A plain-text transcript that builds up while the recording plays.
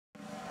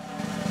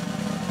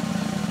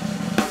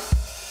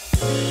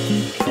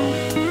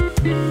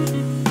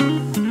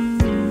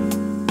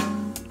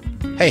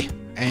Hey,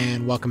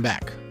 and welcome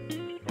back.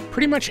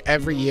 Pretty much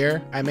every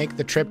year, I make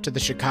the trip to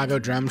the Chicago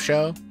Drum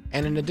Show,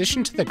 and in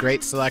addition to the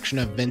great selection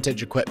of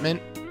vintage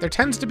equipment, there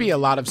tends to be a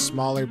lot of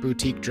smaller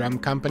boutique drum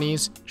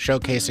companies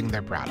showcasing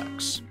their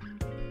products.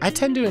 I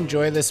tend to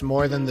enjoy this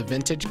more than the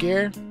vintage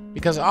gear,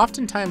 because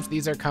oftentimes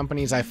these are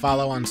companies I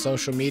follow on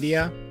social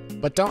media,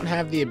 but don't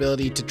have the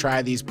ability to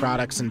try these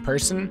products in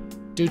person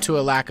due to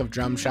a lack of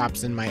drum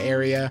shops in my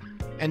area,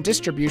 and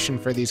distribution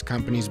for these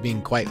companies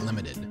being quite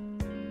limited.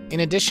 In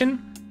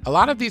addition, a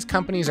lot of these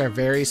companies are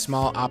very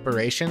small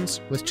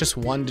operations with just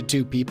 1 to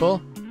 2 people,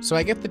 so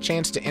I get the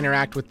chance to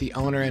interact with the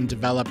owner and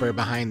developer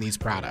behind these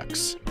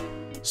products.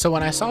 So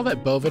when I saw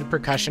that Bovid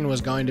Percussion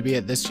was going to be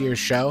at this year's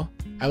show,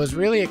 I was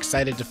really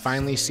excited to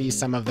finally see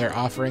some of their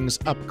offerings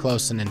up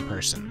close and in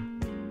person.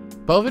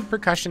 Bovid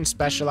Percussion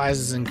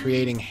specializes in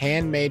creating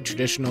handmade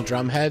traditional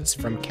drum heads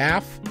from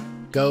calf,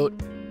 goat,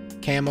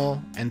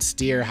 camel, and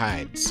steer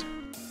hides.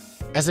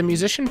 As a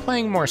musician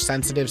playing more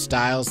sensitive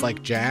styles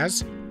like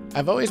jazz,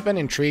 I've always been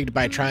intrigued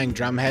by trying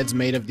drum heads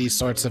made of these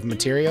sorts of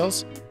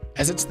materials,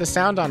 as it's the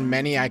sound on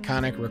many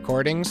iconic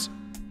recordings,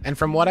 and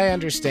from what I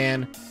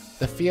understand,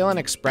 the feel and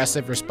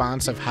expressive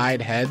response of hide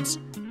heads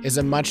is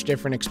a much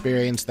different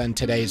experience than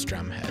today's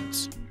drum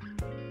heads.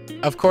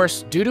 Of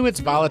course, due to its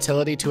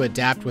volatility to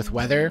adapt with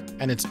weather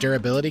and its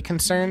durability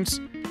concerns,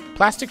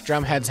 plastic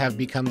drum heads have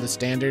become the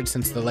standard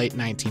since the late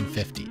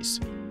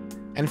 1950s.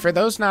 And for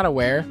those not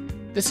aware,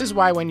 this is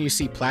why when you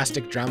see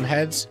plastic drum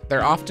heads,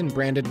 they're often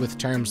branded with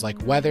terms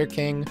like Weather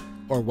King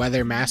or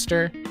Weather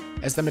Master,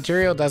 as the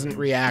material doesn't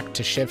react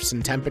to shifts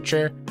in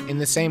temperature in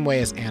the same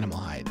way as animal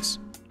hides.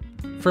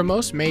 For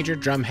most major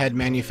drum head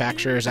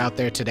manufacturers out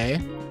there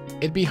today,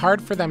 it'd be hard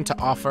for them to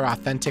offer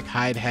authentic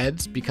hide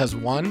heads because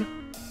 1,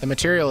 the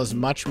material is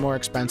much more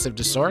expensive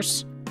to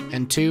source,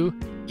 and 2,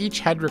 each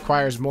head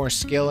requires more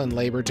skill and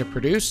labor to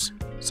produce,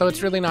 so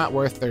it's really not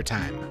worth their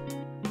time.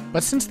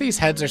 But since these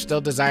heads are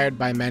still desired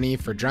by many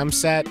for drum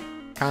set,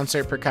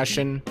 concert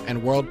percussion,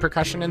 and world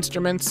percussion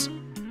instruments,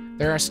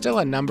 there are still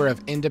a number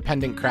of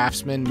independent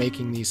craftsmen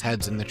making these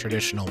heads in the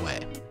traditional way.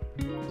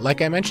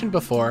 Like I mentioned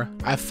before,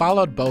 I've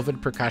followed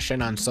Bovid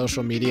Percussion on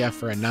social media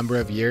for a number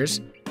of years,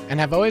 and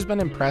have always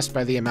been impressed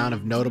by the amount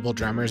of notable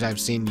drummers I've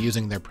seen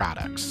using their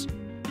products.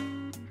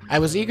 I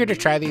was eager to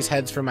try these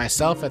heads for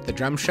myself at the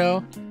drum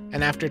show,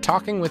 and after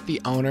talking with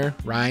the owner,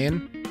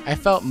 Ryan, I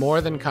felt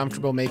more than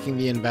comfortable making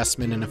the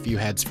investment in a few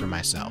heads for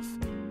myself.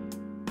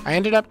 I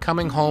ended up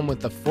coming home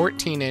with a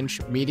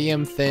 14-inch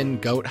medium-thin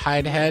goat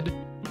hide head,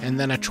 and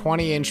then a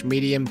 20-inch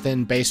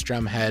medium-thin bass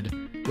drum head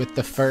with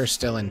the fur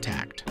still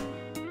intact.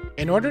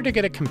 In order to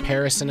get a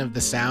comparison of the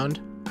sound,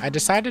 I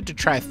decided to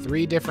try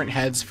 3 different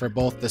heads for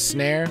both the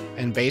snare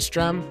and bass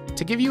drum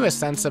to give you a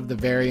sense of the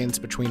variance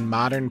between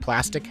modern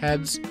plastic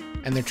heads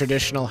and the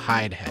traditional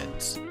hide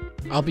heads.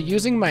 I'll be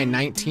using my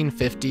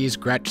 1950s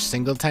Gretsch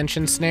single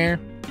tension snare,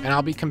 and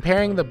I'll be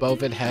comparing the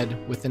Bovid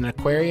head with an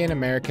Aquarian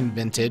American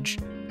Vintage,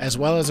 as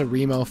well as a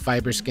Remo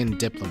Fiberskin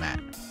Diplomat.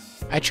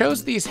 I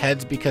chose these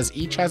heads because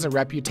each has a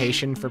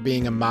reputation for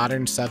being a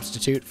modern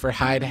substitute for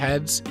hide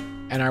heads,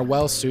 and are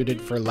well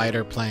suited for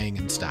lighter playing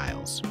and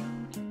styles.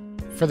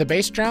 For the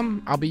bass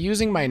drum, I'll be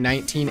using my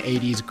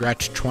 1980s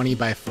Gretsch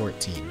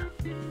 20x14.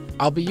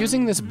 I'll be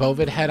using this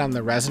Bovid head on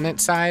the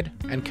resonant side,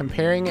 and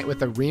comparing it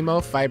with a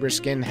Remo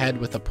Fiberskin head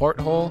with a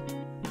porthole,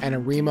 and a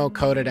Remo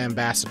coated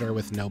Ambassador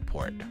with no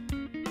port.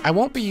 I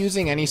won't be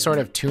using any sort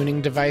of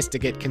tuning device to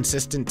get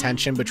consistent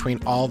tension between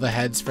all the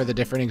heads for the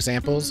different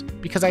examples,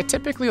 because I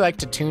typically like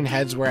to tune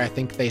heads where I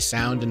think they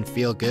sound and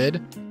feel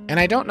good, and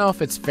I don't know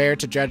if it's fair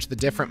to judge the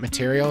different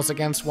materials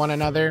against one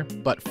another,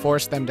 but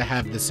force them to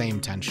have the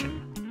same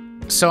tension.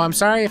 So I'm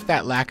sorry if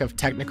that lack of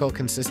technical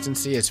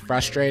consistency is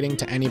frustrating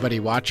to anybody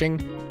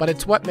watching, but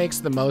it's what makes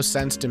the most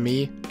sense to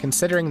me,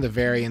 considering the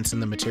variance in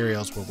the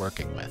materials we're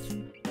working with.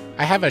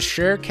 I have a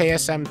Shure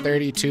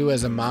KSM32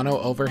 as a mono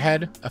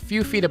overhead, a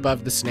few feet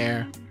above the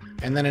snare,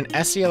 and then an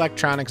SE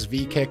Electronics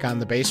V-Kick on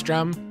the bass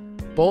drum,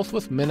 both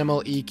with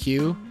minimal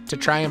EQ to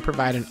try and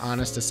provide an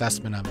honest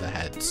assessment of the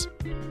heads.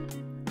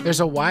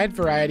 There's a wide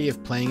variety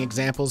of playing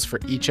examples for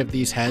each of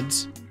these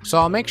heads, so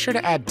I'll make sure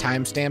to add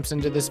timestamps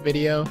into this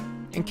video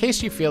in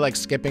case you feel like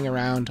skipping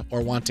around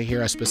or want to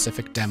hear a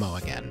specific demo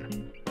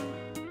again.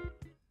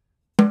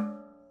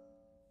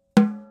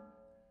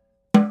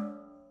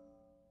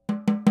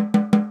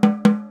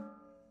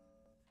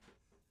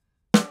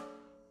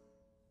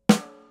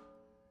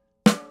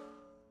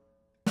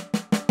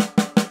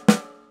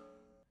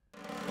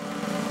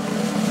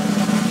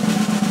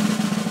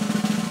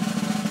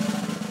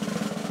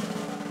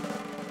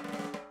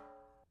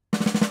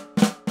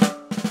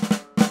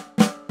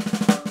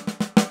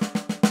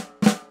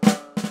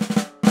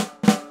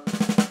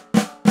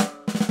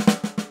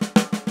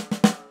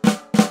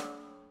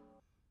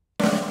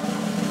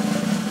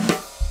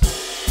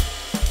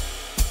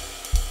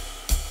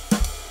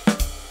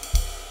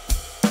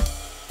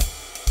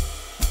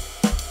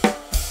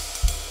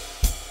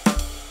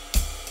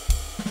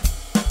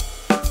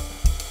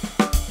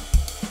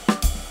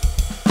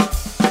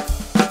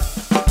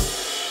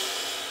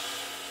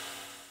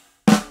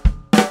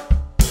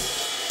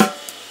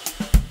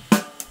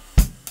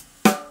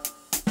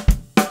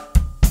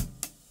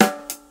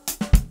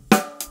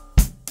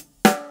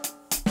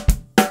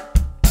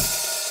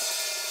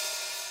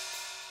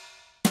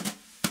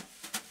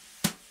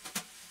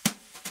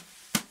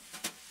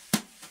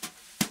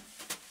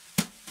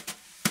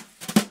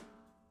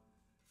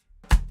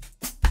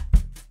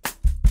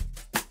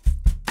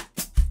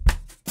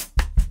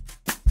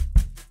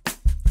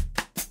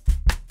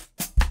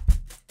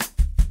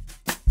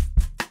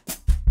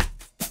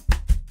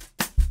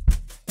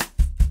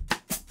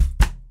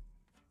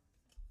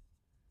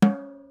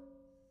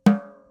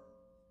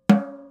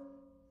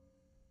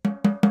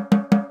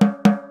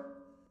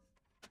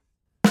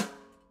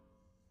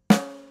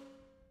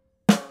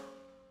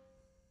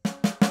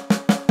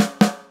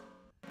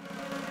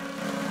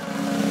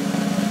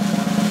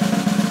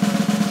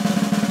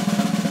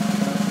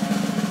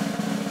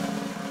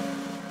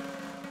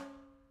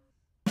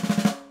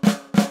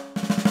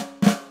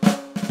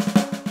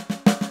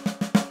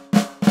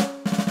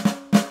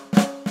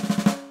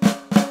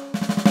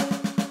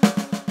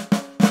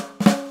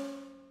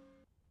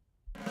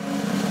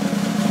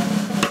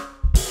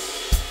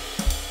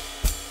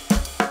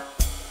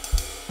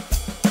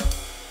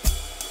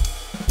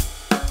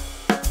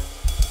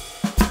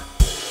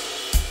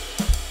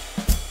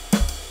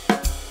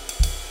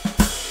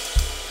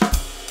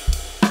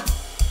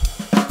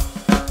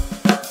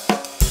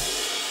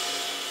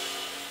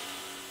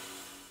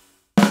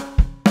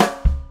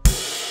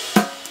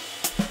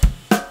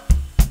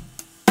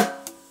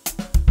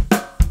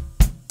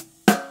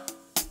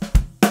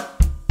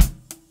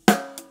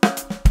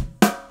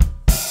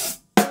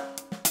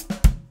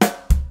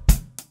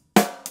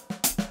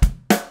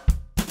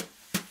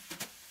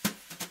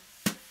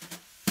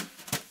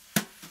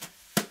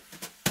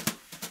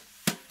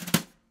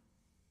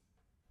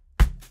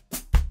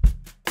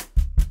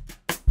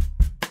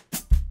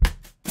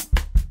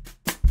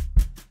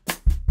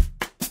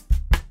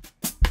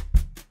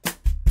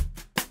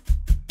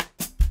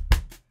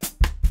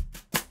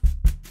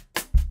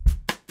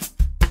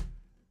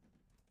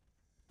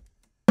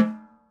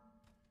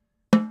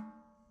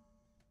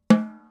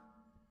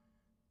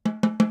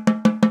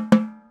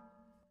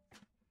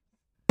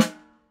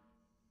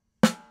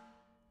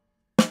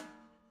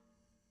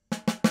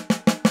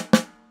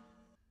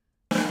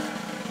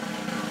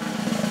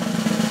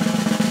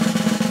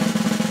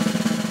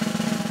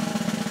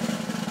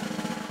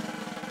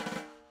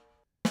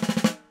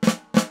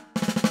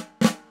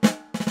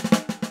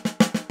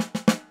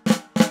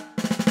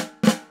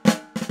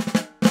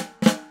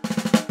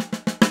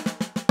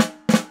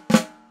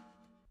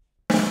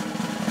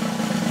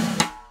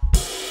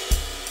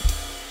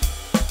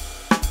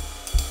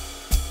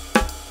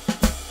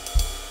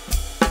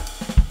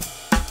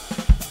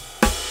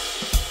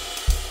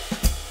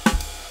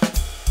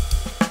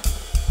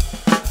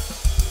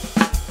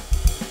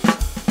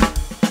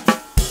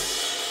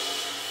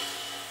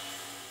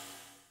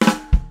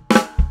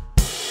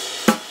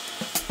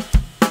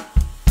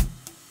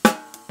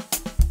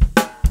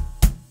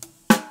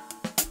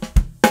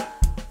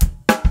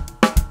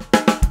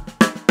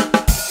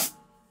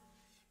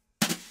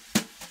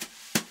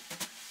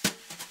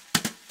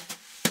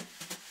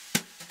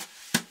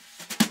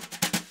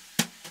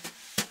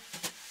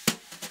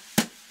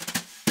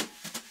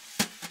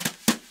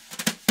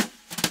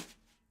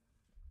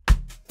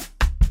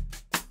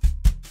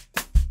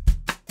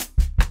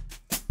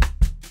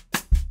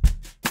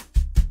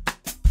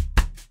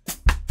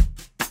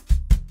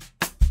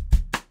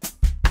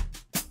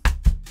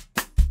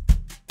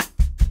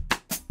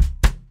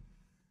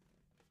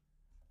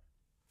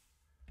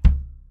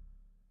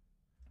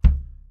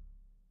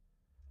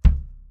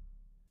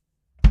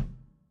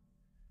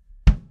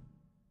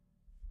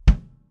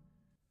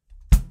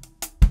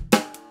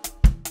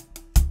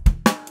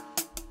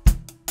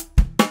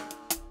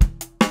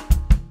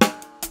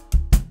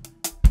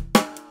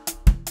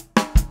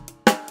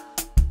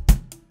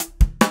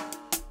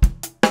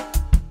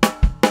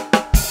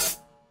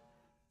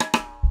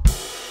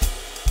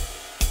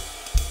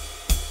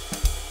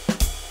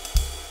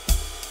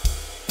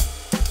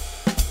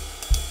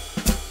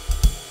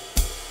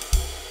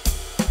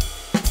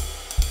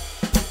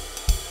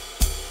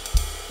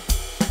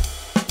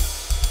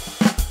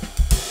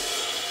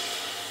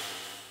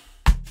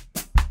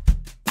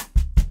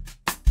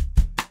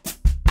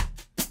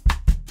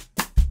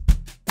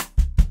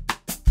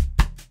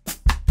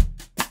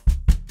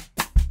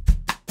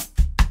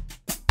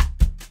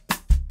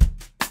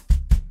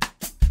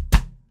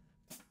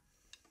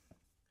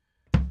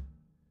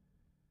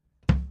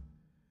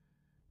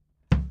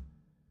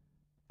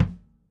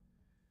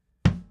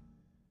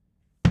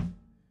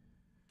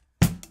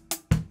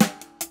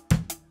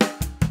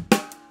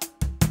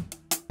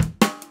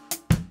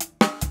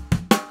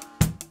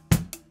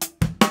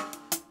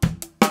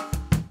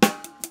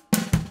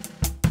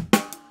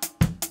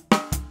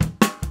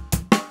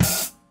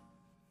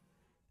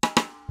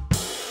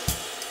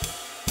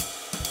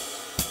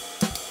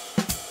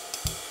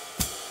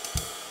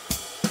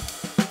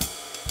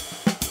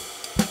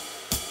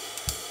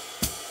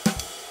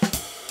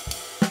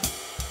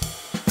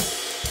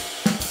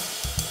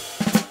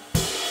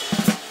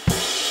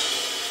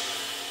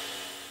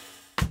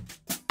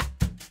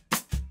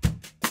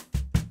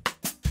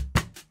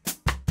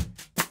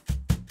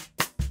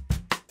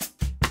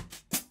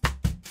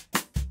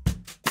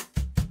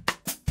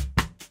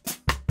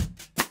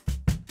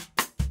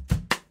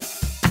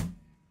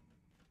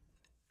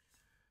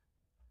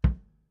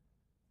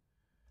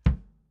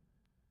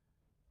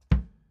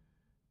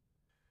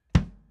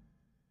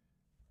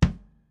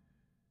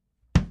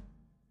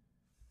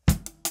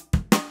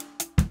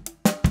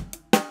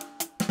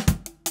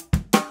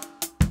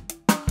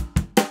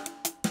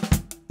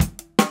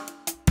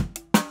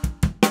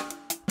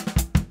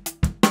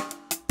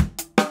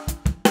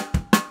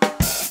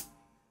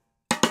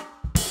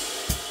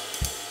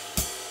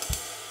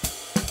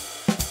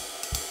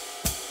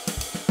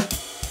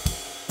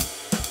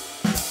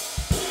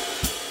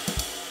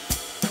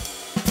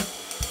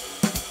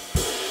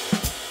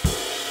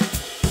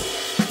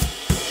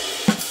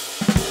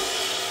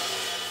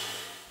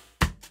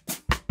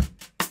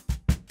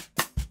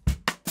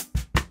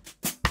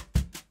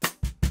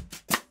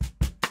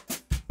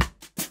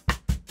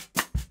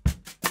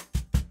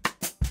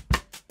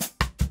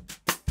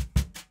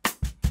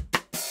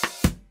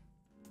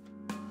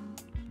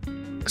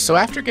 So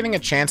after getting a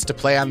chance to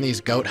play on these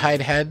goat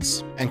hide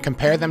heads and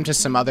compare them to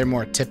some other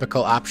more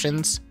typical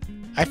options,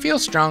 I feel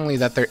strongly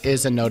that there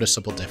is a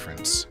noticeable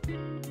difference.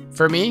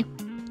 For me,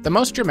 the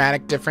most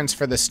dramatic difference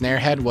for the snare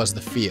head was the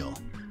feel,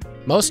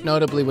 most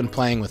notably when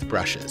playing with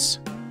brushes.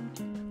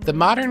 The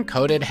modern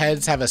coated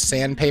heads have a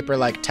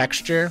sandpaper-like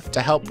texture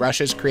to help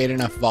brushes create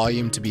enough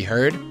volume to be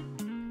heard,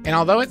 and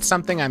although it's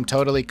something I'm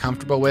totally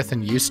comfortable with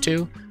and used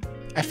to,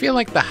 I feel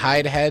like the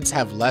hide heads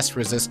have less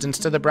resistance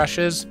to the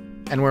brushes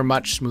and were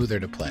much smoother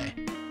to play.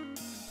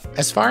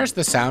 As far as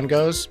the sound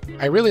goes,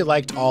 I really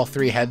liked all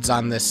three heads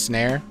on this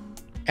snare,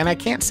 and I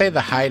can't say the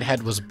hide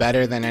head was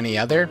better than any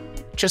other,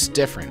 just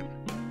different.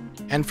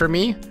 And for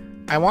me,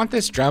 I want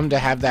this drum to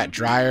have that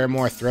drier,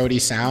 more throaty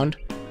sound,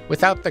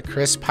 without the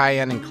crisp high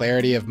end and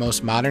clarity of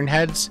most modern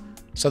heads,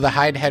 so the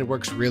hide head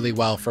works really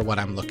well for what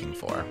I'm looking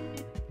for.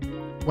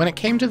 When it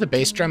came to the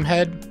bass drum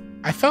head,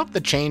 I felt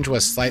the change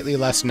was slightly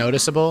less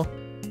noticeable,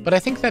 but I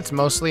think that's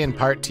mostly in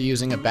part to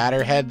using a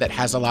batter head that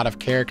has a lot of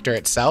character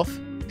itself,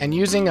 and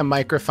using a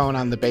microphone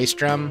on the bass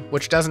drum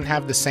which doesn't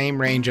have the same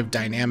range of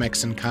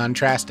dynamics and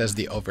contrast as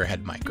the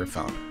overhead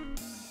microphone.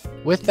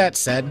 With that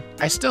said,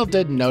 I still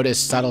did notice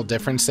subtle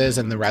differences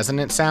in the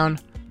resonant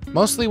sound,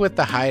 mostly with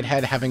the hide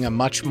head having a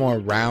much more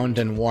round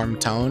and warm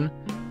tone,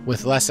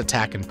 with less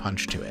attack and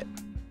punch to it.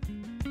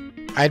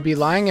 I'd be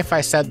lying if I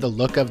said the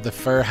look of the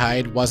fur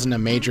hide wasn't a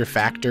major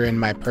factor in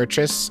my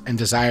purchase and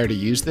desire to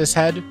use this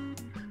head,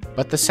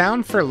 but the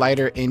sound for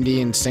lighter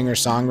indie and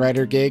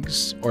singer-songwriter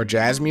gigs, or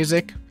jazz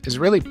music, is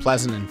really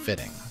pleasant and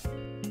fitting.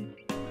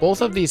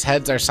 Both of these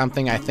heads are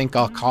something I think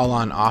I'll call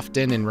on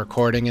often in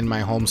recording in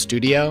my home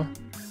studio,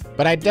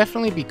 but I'd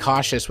definitely be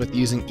cautious with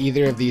using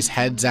either of these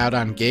heads out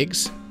on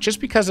gigs, just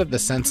because of the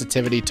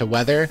sensitivity to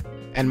weather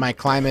and my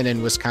climate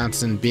in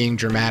Wisconsin being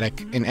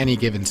dramatic in any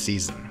given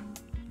season.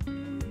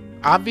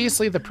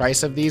 Obviously, the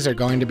price of these are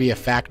going to be a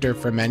factor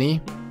for many,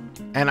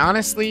 and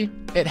honestly,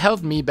 it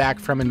held me back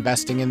from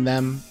investing in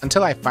them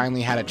until I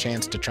finally had a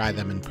chance to try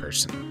them in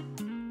person.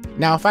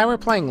 Now, if I were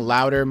playing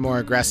louder, more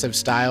aggressive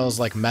styles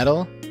like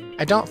metal,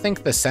 I don't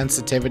think the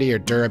sensitivity or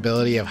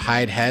durability of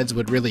hide heads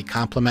would really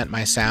complement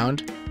my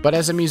sound, but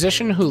as a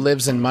musician who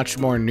lives in much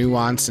more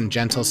nuanced and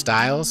gentle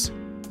styles,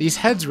 these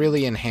heads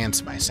really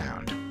enhance my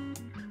sound.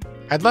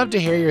 I'd love to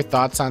hear your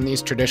thoughts on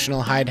these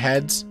traditional hide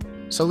heads,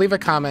 so leave a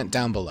comment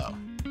down below.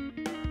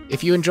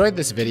 If you enjoyed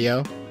this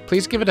video,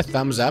 please give it a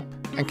thumbs up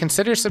and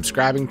consider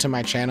subscribing to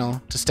my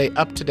channel to stay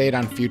up to date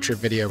on future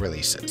video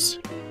releases.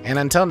 And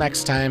until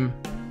next time,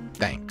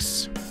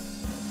 thanks.